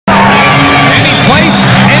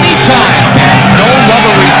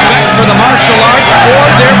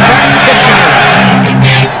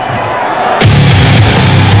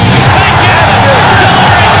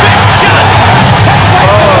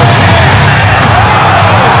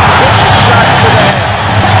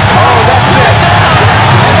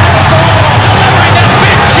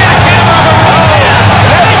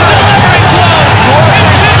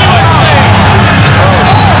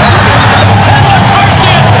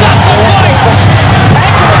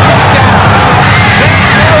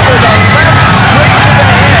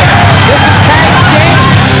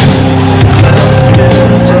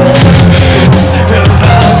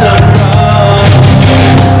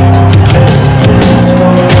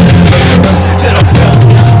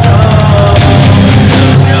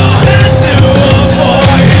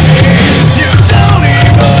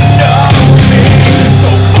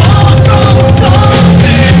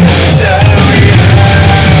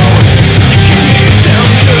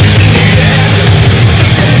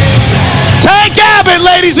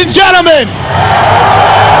ladies and gentlemen.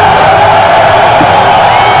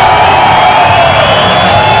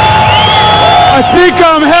 I think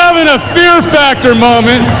I'm having a Fear Factor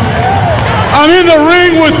moment. I'm in the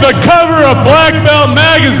ring with the cover of Black Belt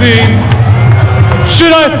magazine.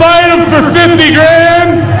 Should I fight him for 50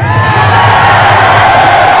 grand?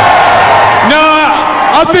 No,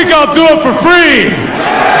 I think I'll do it for free.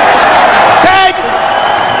 Tank,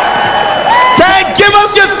 give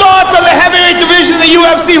us your thoughts on the heavyweight division of the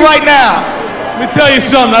UFC right now. Let me tell you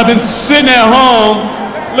something. I've been sitting at home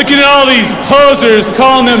looking at all these posers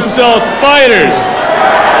calling themselves fighters,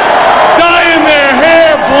 dyeing their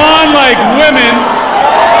hair blonde like women.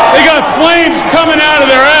 They got flames coming out of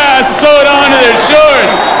their ass sewed onto their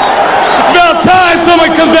shorts. It's about time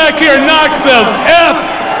someone comes back here and knocks the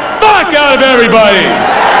fuck out of everybody.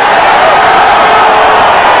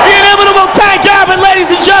 The inimitable Tank Abbott,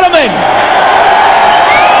 ladies and gentlemen.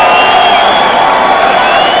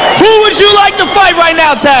 Who would you like to fight right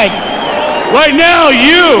now, Tank? Right now,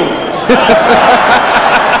 you.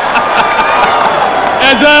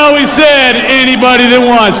 As I always said, anybody that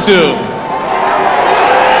wants to.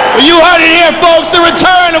 Well, you heard it here, folks. The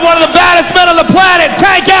return of one of the baddest men on the planet,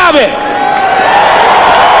 Tank Abbott.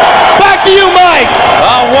 Back to you, Mike.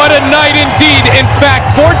 What a night indeed. In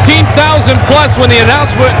fact, 14,000 plus when the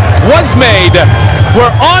announcement was made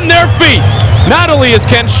were on their feet. Not only is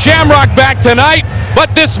Ken Shamrock back tonight,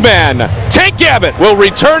 but this man, Tank Abbott, will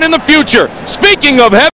return in the future. Speaking of heaven.